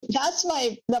that's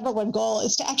my number one goal,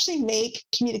 is to actually make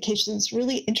communications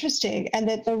really interesting and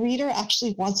that the reader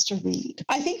actually wants to read.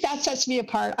 I think that sets me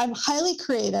apart. I'm highly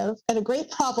creative and a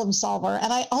great problem solver,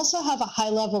 and I also have a high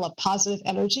level of positive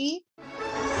energy.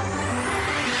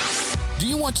 Do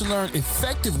you want to learn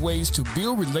effective ways to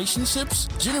build relationships,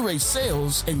 generate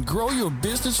sales, and grow your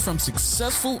business from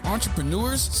successful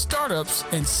entrepreneurs, startups,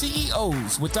 and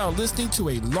CEOs without listening to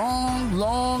a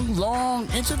long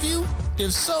interview?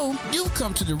 If so, you've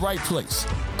come to the right place.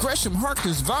 Gresham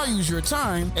Harkless values your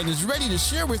time and is ready to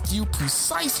share with you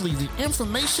precisely the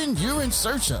information you're in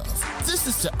search of. This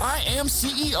is the I Am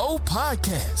CEO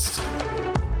podcast.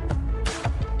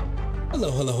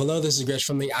 Hello. This is Gresh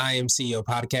from the I Am CEO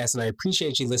podcast, and I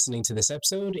appreciate you listening to this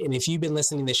episode. And if you've been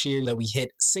listening this year, that we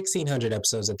hit 1,600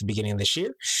 episodes at the beginning of this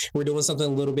year, we're doing something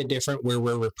a little bit different where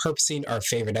we're repurposing our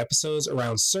favorite episodes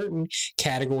around certain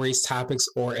categories, topics,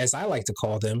 or as I like to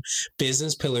call them,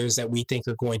 business pillars that we think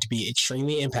are going to be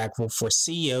extremely impactful for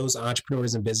CEOs,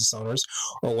 entrepreneurs, and business owners,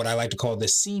 or what I like to call the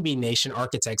CB Nation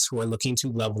architects who are looking to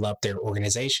level up their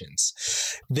organizations.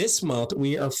 This month,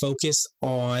 we are focused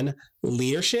on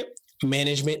leadership,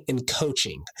 management, and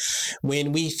coaching.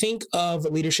 When we think of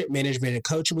leadership, management, and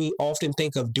coaching, we often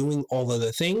think of doing all of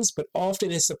the things, but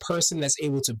often it's the person that's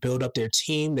able to build up their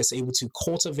team, that's able to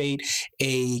cultivate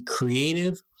a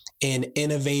creative and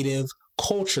innovative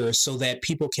culture so that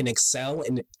people can excel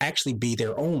and actually be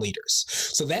their own leaders.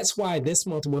 So that's why this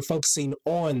month we're focusing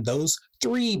on those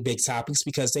three big topics,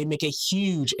 because they make a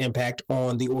huge impact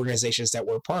on the organizations that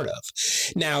we're part of.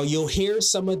 Now, you'll hear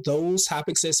some of those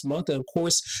topics this month, and of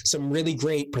course, some really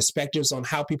great perspectives on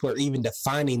how people are even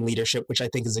defining leadership, which I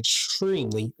think is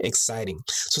extremely exciting.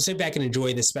 So sit back and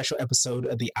enjoy this special episode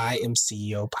of the I Am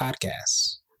CEO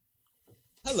podcast.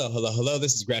 Hello.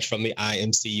 This is Gresh from the I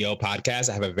Am CEO podcast.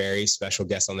 I have a very special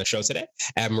guest on the show today.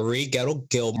 I have Marie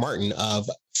Gettle-Gil-Martin of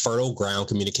Fertile Ground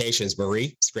Communications.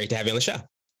 Marie, it's great to have you on the show.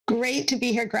 Great to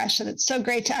be here, Gresh. And it's so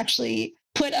great to actually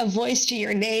put a voice to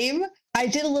your name. I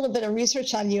did a little bit of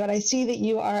research on you, and I see that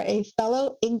you are a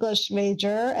fellow English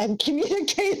major and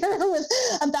communicator with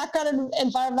a background in the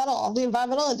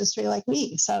environmental industry like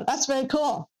me. So that's very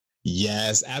cool.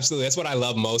 Yes, absolutely. That's what I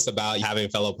love most about having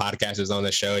fellow podcasters on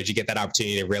the show, is you get that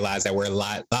opportunity to realize that we're a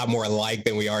lot more alike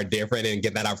than we are different, and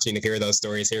get that opportunity to hear those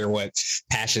stories, hear what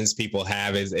passions people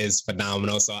have is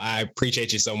phenomenal. So I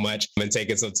appreciate you so much and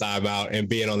taking some time out and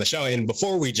being on the show. And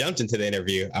before we jumped into the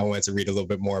interview, I wanted to read a little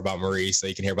bit more about Marie so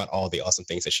you can hear about all the awesome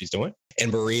things that she's doing.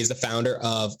 And Marie is the founder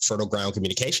of Fertile Ground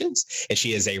Communications, and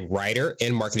she is a writer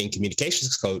and marketing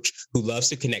communications coach who loves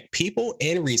to connect people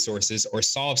and resources or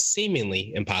solve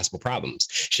seemingly impossible problems.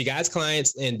 She guides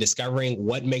clients in discovering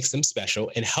what makes them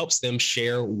special and helps them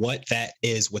share what that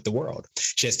is with the world.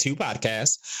 She has two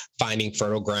podcasts. Finding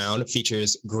Fertile Ground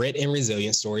features grit and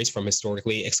resilience stories from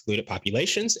historically excluded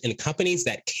populations and companies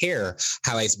that care,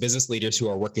 highlights business leaders who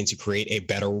are working to create a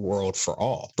better world for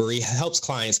all. Marie helps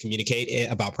clients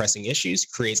communicate about pressing issues,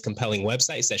 creates compelling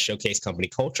websites that showcase company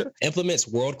culture, implements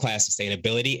world-class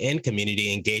sustainability and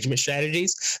community engagement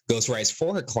strategies, ghostwrites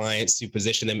for her clients to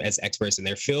position them as experts in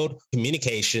their field,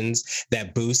 communications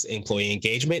that boost employee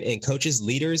engagement, and coaches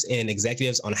leaders and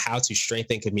executives on how to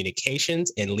strengthen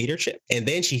communications and leadership. And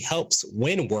then she helps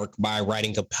win work by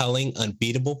writing compelling,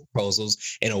 unbeatable proposals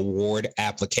and award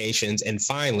applications. And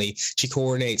finally, she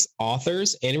coordinates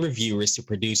authors and reviewers to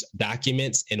produce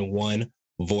documents in one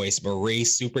voice. Marie,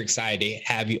 super excited to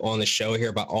have you on the show, here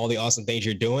about all the awesome things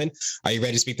you're doing. Are you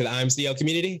ready to speak to the IMCO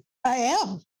community? I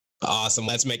am. Awesome.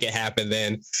 Let's make it happen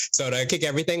then. So to kick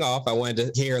everything off, I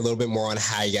wanted to hear a little bit more on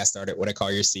how you got started, what I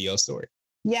call your CEO story.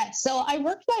 Yeah, so I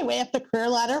worked my way up the career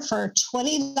ladder for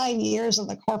 29 years in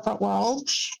the corporate world.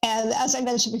 And as I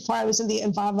mentioned before, I was in the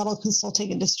environmental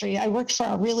consulting industry. I worked for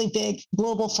a really big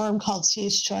global firm called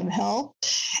C.H. Hill.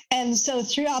 And so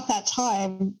throughout that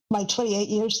time, my 28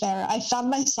 years there, I found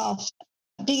myself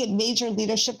being in major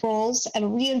leadership roles and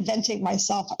reinventing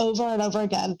myself over and over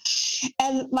again.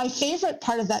 And my favorite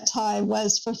part of that time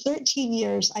was, for 13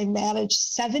 years, I managed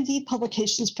 70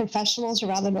 publications professionals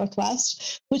around the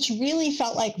Northwest, which really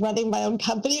felt like running my own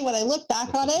company. When I look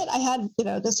back on it, I had,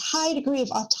 this high degree of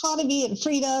autonomy and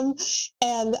freedom,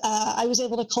 and I was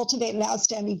able to cultivate an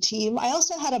outstanding team. I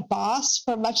also had a boss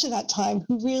for much of that time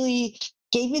who really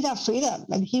gave me that freedom.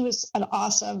 And he was an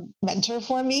awesome mentor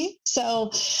for me.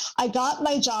 So I got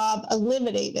my job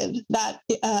eliminated that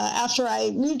after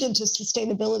I moved into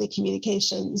sustainability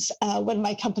communications when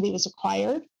my company was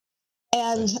acquired.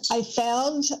 And I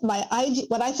found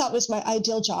what I thought was my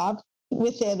ideal job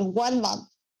within 1 month.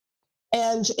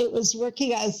 And it was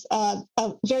working as a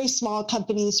very small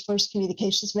company's first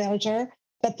communications manager.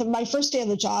 But my first day on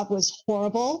the job was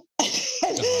horrible.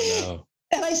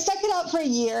 I stuck it out for a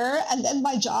year, and then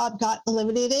my job got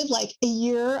eliminated like a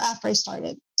year after I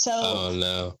started. So, oh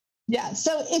no. Yeah.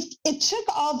 So it took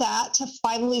all that to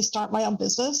finally start my own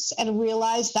business and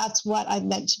realize that's what I'm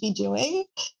meant to be doing.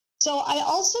 So I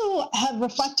also have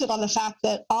reflected on the fact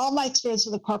that all my experience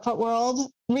in the corporate world,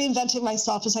 reinventing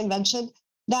myself, as I mentioned,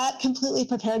 that completely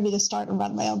prepared me to start and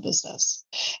run my own business.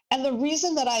 And the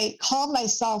reason that I called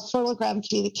myself Fertile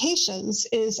Communications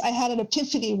is I had an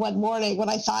epiphany one morning when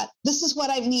I thought, this is what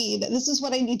I need. This is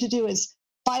what I need to do, is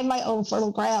find my own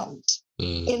fertile ground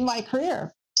in my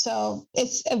career. So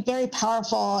it's a very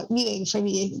powerful meaning for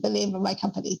me, the name of my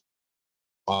company.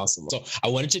 Awesome. So I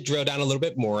wanted to drill down a little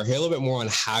bit more, hear a little bit more on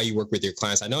how you work with your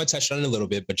clients. I know I touched on it a little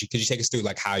bit, but could you take us through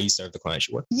like how you serve the clients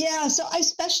you work with? Yeah. So I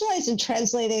specialize in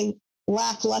translating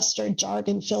lackluster,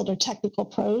 jargon-filled or technical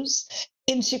prose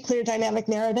into clear dynamic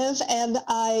narrative. And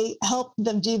I help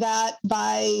them do that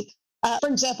by, for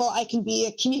example, I can be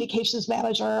a communications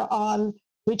manager on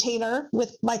retainer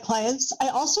with my clients. I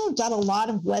also have done a lot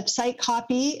of website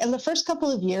copy. In the first couple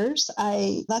of years,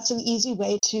 that's an easy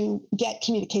way to get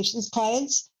communications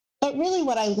clients. But really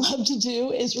what I love to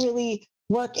do is really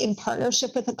work in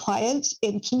partnership with the client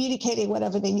in communicating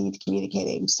whatever they need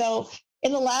communicating. So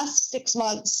in the last 6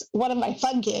 months, one of my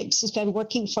fun gigs has been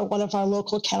working for one of our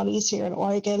local counties here in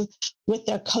Oregon with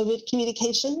their COVID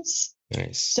communications.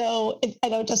 Nice. So I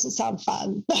know it doesn't sound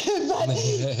fun, but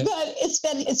it's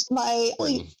very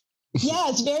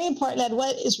important. And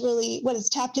what it's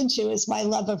tapped into is my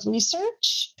love of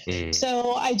research.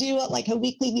 So I do like a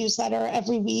weekly newsletter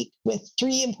every week with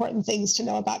 3 important things to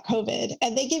know about COVID.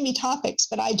 And they give me topics,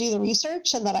 but I do the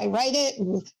research and then I write it.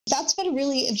 And that's been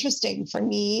really interesting for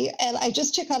me. And I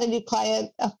just took on a new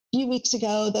client a few weeks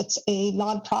ago that's a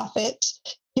nonprofit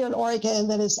here in Oregon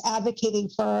that is advocating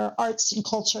for arts and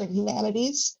culture and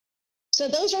humanities. So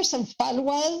those are some fun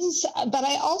ones. But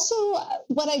I also,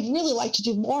 what I'd really like to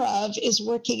do more of is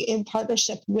working in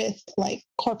partnership with like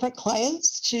corporate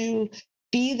clients to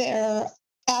be their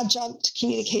adjunct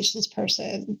communications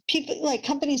person. People like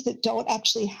companies that don't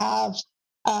actually have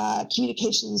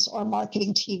communications or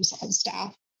marketing teams on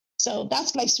staff. So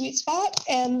that's my sweet spot.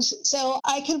 And so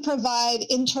I can provide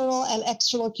internal and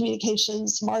external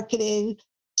communications, marketing,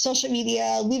 social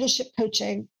media, leadership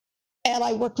coaching, and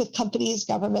I work with companies,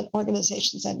 government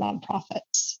organizations, and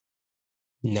nonprofits.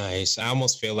 Nice. I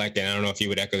almost feel like, and I don't know if you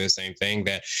would echo the same thing,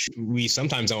 that we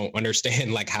sometimes don't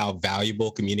understand like how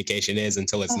valuable communication is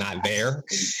until it's not there.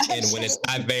 Absolutely. And when it's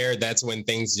not there, that's when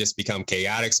things just become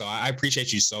chaotic. So I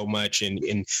appreciate you so much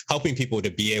in helping people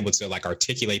to be able to like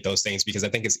articulate those things, because I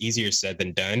think it's easier said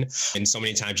than done. And so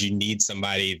many times you need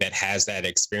somebody that has that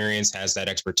experience, has that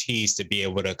expertise to be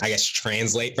able to, I guess,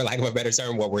 translate, for lack of a better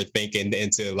term, what we're thinking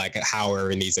into like how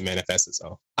it needs to manifest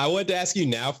itself. I wanted to ask you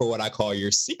now for what I call your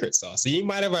secret sauce. So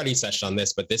you might have already touched on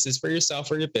this, but this is for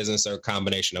yourself or your business or a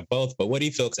combination of both. But what do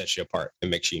you feel sets you apart and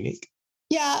makes you unique?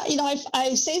 Yeah,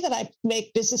 I say that I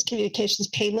make business communications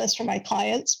painless for my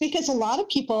clients because a lot of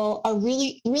people are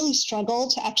really struggle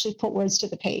to actually put words to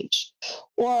the page,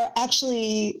 or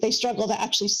actually they struggle to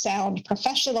actually sound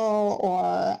professional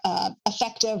or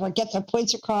effective or get their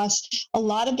points across. A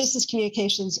lot of business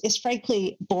communications is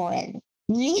frankly boring.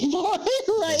 Really boring,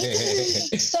 right?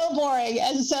 So boring.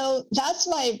 And so that's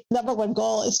my number one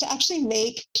goal, is to actually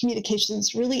make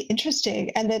communications really interesting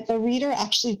and that the reader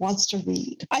actually wants to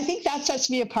read. I think that sets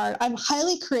me apart. I'm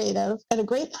highly creative and a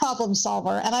great problem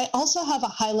solver. And I also have a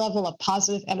high level of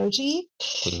positive energy.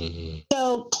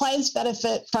 So clients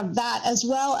benefit from that, as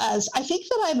well as I think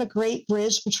that I'm a great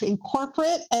bridge between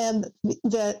corporate and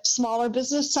the smaller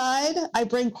business side. I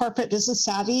bring corporate business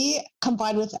savvy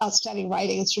combined with outstanding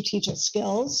writing and strategic skills.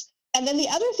 And then the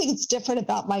other thing that's different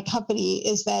about my company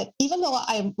is that even though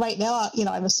I'm right now,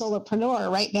 I'm a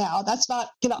solopreneur right now, that's not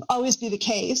going to always be the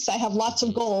case. I have lots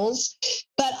of goals,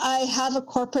 but I have a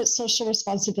corporate social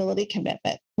responsibility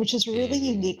commitment, which is really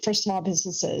unique for small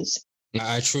businesses.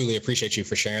 I truly appreciate you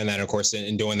for sharing that, of course,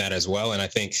 and doing that as well. And I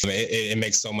think it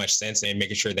makes so much sense, and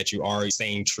making sure that you are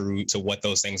staying true to what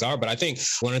those things are. But I think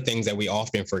one of the things that we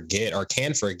often forget or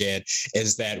can forget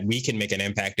is that we can make an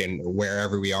impact in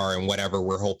wherever we are and whatever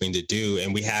we're hoping to do.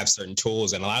 And we have certain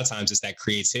tools. And a lot of times it's that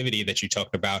creativity that you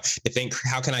talked about, to think,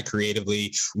 how can I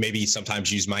creatively maybe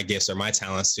sometimes use my gifts or my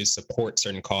talents to support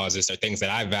certain causes or things that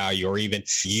I value, or even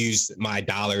use my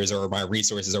dollars or my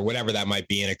resources or whatever that might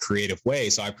be in a creative way.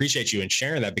 So I appreciate you and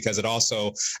sharing that, because it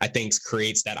also, I think,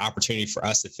 creates that opportunity for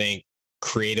us to think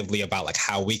creatively about like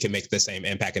how we can make the same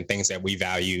impact in things that we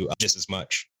value just as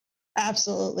much.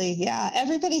 Absolutely. Yeah.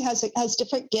 Everybody has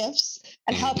different gifts,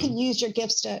 and how can you use your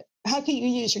gifts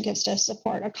to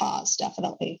support a cause?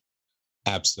 Definitely.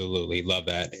 Absolutely. Love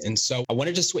that. And so I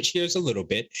wanted to switch gears a little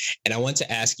bit and I want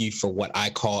to ask you for what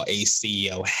I call a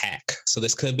CEO hack. So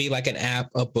this could be like an app,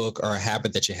 a book, or a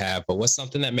habit that you have, but what's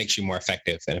something that makes you more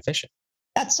effective and efficient?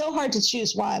 That's so hard to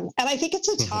choose one. And I think it's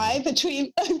a tie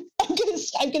between,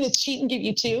 I'm gonna cheat and give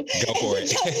you two. Go for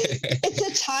it. It's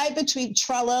a tie between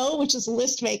Trello, which is a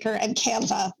list maker, and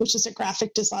Canva, which is a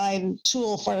graphic design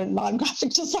tool for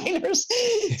non-graphic designers.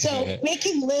 So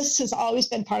making lists has always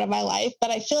been part of my life, but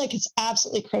I feel like it's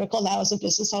absolutely critical now as a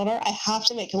business owner. I have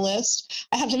to make a list.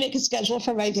 I have to make a schedule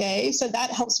for my day. So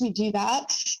that helps me do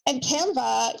that. And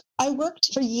Canva, I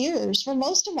worked for years, for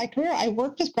most of my career, I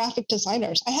worked with graphic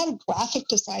designers. I had a graphic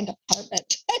design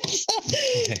department.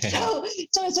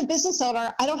 So as a business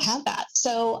owner, I don't have that.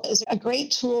 So it's a great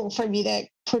tool for me to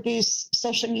produce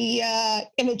social media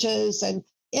images and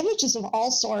images of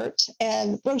all sorts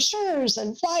and brochures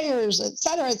and flyers, et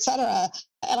cetera, et cetera.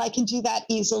 And I can do that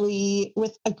easily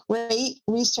with a great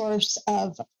resource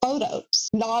of photos,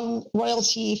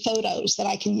 non-royalty photos that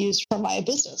I can use for my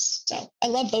business. So I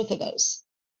love both of those.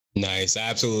 Nice. I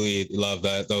absolutely love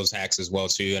those hacks as well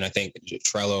too. And I think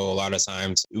Trello, a lot of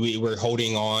times we're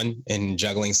holding on and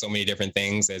juggling so many different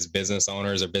things as business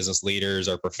owners or business leaders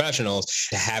or professionals.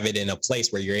 To have it in a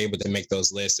place where you're able to make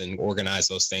those lists and organize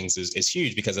those things is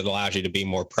huge, because it allows you to be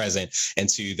more present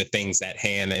into the things at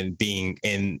hand and being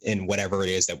in whatever it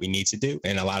is that we need to do.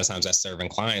 And a lot of times that's serving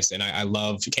clients. And I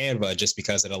love Canva just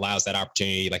because it allows that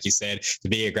opportunity, like you said, to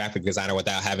be a graphic designer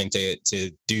without having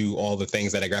to do all the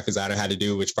things that a graphic designer had to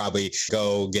do, which probably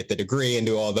go get the degree and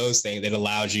do all those things. It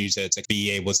allows you to be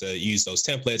able to use those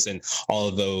templates and all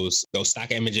of those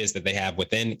stock images that they have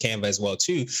within Canva as well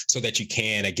too, so that you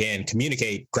can, again,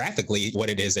 communicate graphically what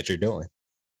it is that you're doing.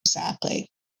 Exactly.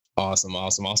 Awesome.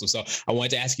 So I wanted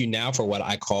to ask you now for what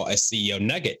I call a CEO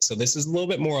nugget. So this is a little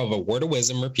bit more of a word of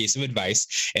wisdom or piece of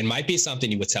advice. It might be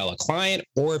something you would tell a client,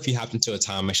 or if you hopped into a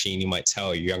time machine, you might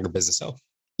tell your younger business self.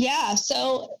 Yeah.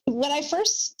 So when I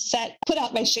first put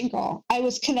out my shingle, I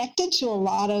was connected to a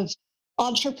lot of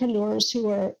entrepreneurs who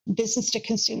were business to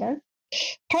consumer,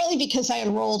 partly because I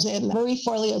enrolled in Marie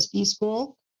Forleo's B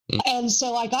School. And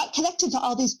so I got connected to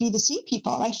all these B2C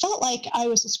people. And I felt like I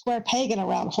was a square peg in a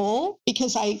round hole,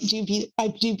 because I do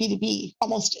B2B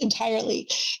almost entirely.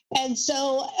 And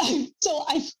so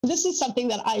this is something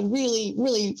that I really,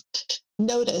 really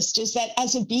noticed, is that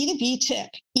as a B2B tip,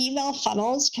 email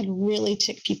funnels can really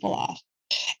tick people off.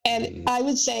 And I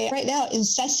would say right now,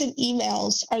 incessant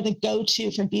emails are the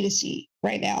go-to for B2C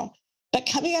right now. But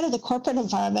coming out of the corporate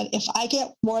environment, if I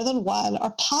get more than one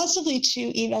or possibly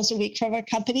two emails a week from a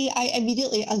company, I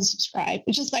immediately unsubscribe,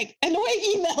 which is like annoying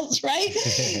emails, right?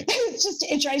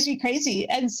 It drives me crazy.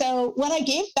 And so when I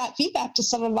gave that feedback to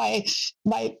some of my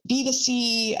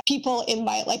B2C people in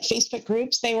my Facebook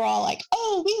groups, they were all like,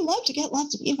 oh, we love to get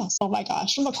lots of emails. Oh my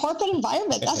gosh, from a corporate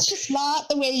environment, that's just not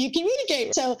the way you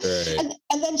communicate. So, right.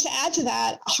 And then to add to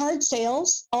that, hard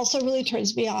sales also really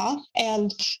turns me off.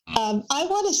 And I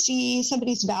want to see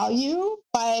somebody's value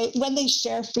by when they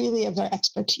share freely of their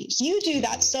expertise. You do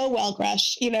that so well,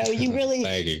 Gresh. You really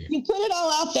you put it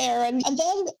all out there, and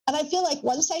I feel like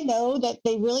once I know that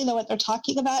they really know what they're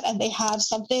talking about and they have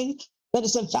something that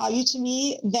is of value to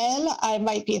me, then I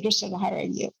might be interested in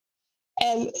hiring you.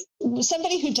 And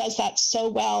somebody who does that so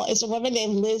well is a woman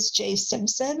named Liz J.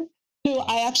 Simpson, who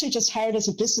I actually just hired as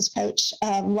a business coach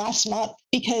last month,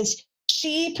 because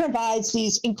she provides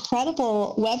these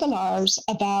incredible webinars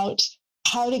about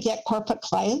how to get corporate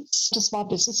clients to small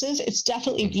businesses. It's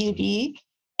definitely B2B.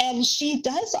 And she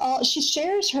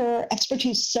shares her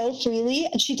expertise so freely,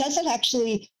 and she doesn't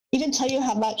actually even tell you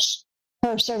how much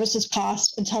her services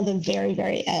cost until the very,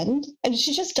 very end. And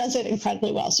she just does it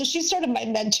incredibly well. So she's sort of my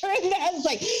mentor in that. It's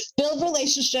like, build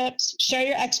relationships, share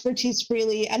your expertise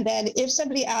freely. And then if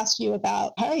somebody asks you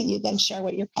about hiring you, then share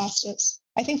what your cost is.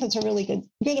 I think that's a really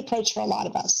good approach for a lot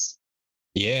of us.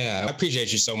 Yeah, I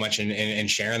appreciate you so much in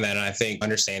sharing that. And I think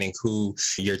understanding who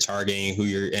you're targeting, who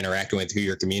you're interacting with, who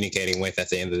you're communicating with at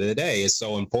the end of the day is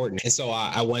so important. And so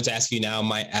I wanted to ask you now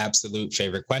my absolute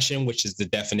favorite question, which is the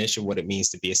definition of what it means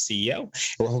to be a CEO.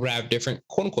 We're hoping to have different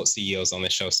quote unquote CEOs on the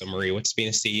show. So Marie, what does being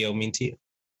a CEO mean to you?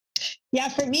 Yeah,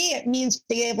 for me, it means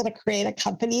being able to create a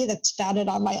company that's founded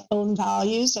on my own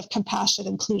values of compassion,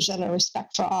 inclusion, and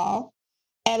respect for all.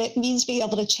 And it means being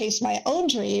able to chase my own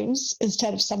dreams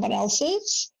instead of someone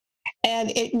else's. And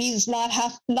it means not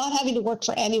having to work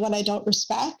for anyone I don't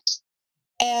respect.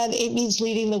 And it means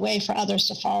leading the way for others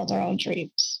to follow their own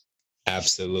dreams.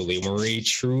 Absolutely. Marie,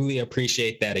 truly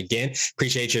appreciate that. Again,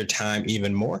 appreciate your time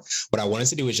even more. What I wanted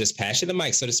to do is just pass you the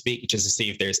mic, so to speak, just to see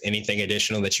if there's anything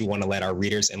additional that you want to let our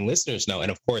readers and listeners know. And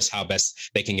of course, how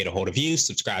best they can get a hold of you,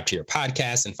 subscribe to your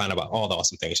podcast, and find out about all the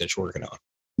awesome things that you're working on.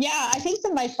 Yeah, I think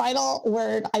that my final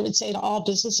word I would say to all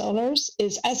business owners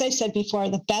is, as I said before,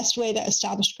 the best way to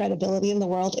establish credibility in the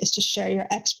world is to share your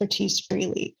expertise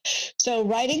freely. So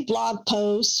writing blog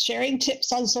posts, sharing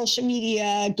tips on social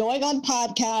media, going on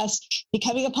podcasts,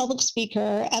 becoming a public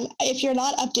speaker. And if you're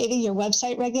not updating your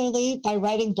website regularly by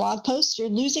writing blog posts, you're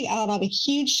losing out on a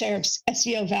huge share of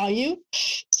SEO value.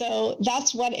 So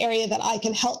that's one area that I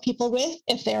can help people with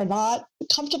if they're not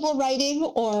comfortable writing,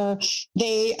 or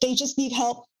they just need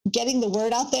help getting the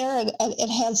word out there and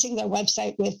enhancing their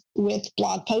website with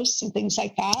blog posts and things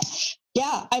like that.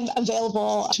 Yeah, I'm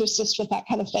available to assist with that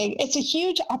kind of thing. It's a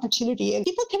huge opportunity, and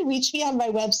people can reach me on my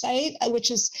website, which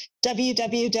is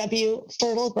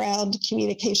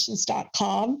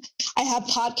www.fertilegroundcommunications.com. I have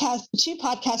two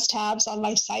podcast tabs on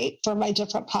my site for my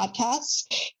different podcasts.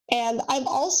 And I'm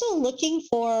also looking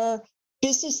for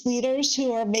business leaders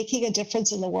who are making a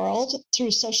difference in the world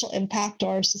through social impact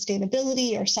or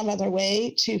sustainability or some other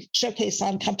way to showcase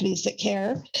on companies that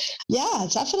care. Yeah,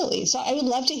 definitely. So I would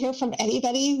love to hear from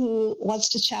anybody who wants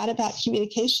to chat about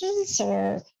communications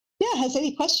or has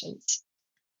any questions.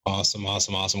 Awesome. Well,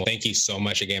 thank you so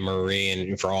much again, Marie,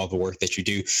 and for all the work that you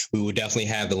do. We will definitely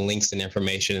have the links and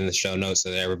information in the show notes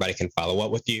so that everybody can follow up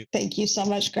with you. Thank you so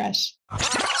much, Gresh.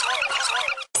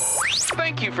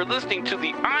 Thank you for listening to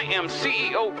the I Am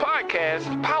CEO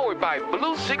podcast powered by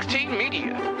Blue 16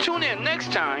 Media. Tune in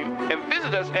next time and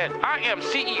visit us at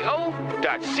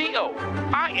IAM1848.co.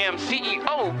 I Am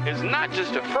CEO is not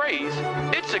just a phrase,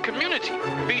 it's a community.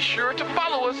 Be sure to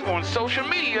follow us on social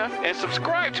media and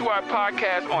subscribe to our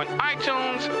podcast on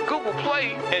iTunes, Google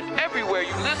Play, and everywhere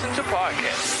you listen to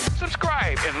podcasts.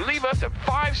 Subscribe and leave us a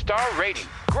 5-star rating.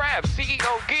 Grab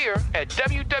CEO gear at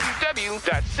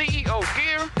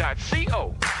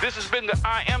www.ceogear.co. This has been the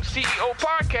I Am CEO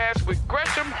podcast with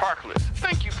Gresham Harkless.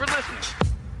 Thank you for listening.